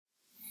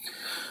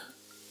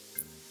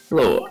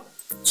Hello.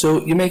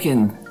 So you're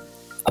making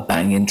a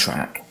banging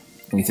track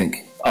and you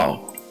think,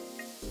 oh,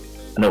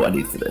 I know what I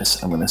need for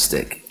this. I'm going to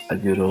stick a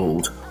good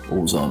old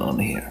ozone on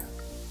here.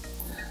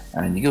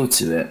 And you go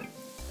to it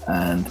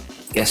and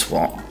guess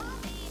what?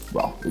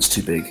 Well, it's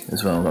too big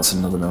as well. That's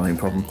another annoying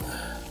problem.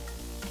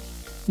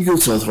 You go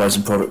to Authorize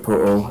in Product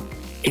Portal.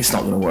 It's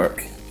not going to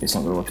work. It's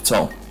not going to work at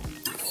all.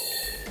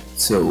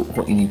 So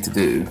what you need to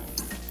do,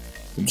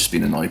 I've just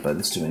been annoyed by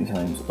this too many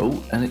times.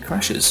 Oh, and it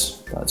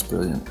crashes. That's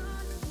brilliant.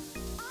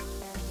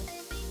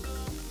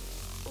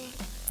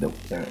 Nope,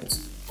 there it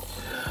is.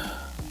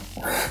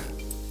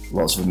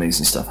 Lots of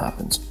amazing stuff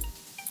happens.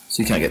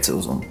 So you can't get to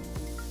ozone.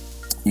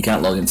 You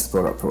can't log into the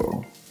product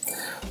portal.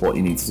 What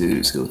you need to do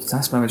is go to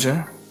Task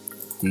Manager,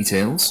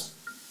 Details,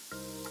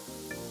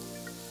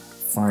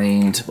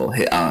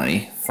 hit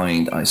I,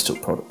 find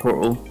Izotope Product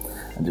Portal,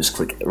 and just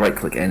right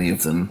click any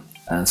of them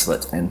and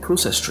select End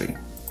Process Tree.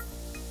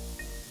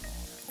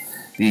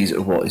 These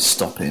are what is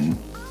stopping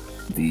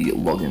the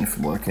login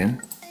from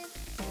working.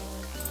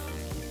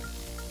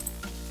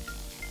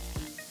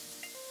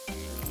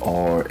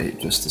 Or it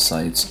just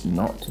decides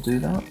not to do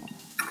that.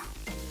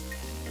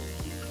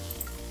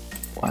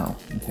 Wow,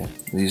 okay.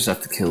 We just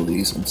have to kill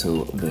these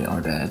until they are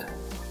dead.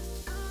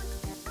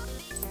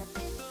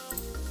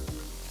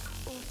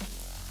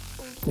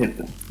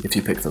 If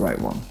you pick the right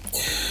one.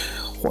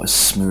 What a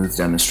smooth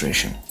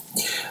demonstration.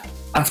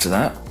 After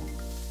that,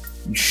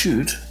 you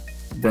should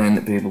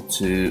then be able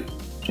to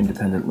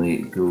independently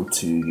go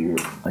to your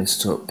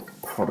Izotope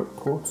product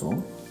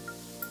portal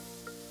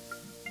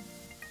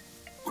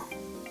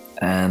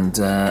and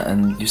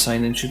your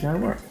sign in should now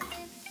work.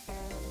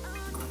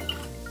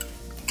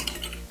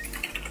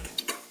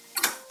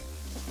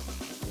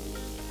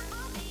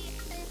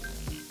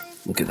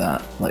 Look at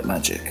that, like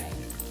magic.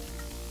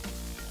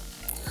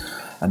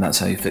 And that's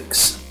how you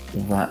fix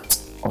that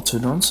auto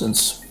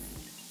nonsense.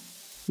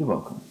 You're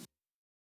welcome.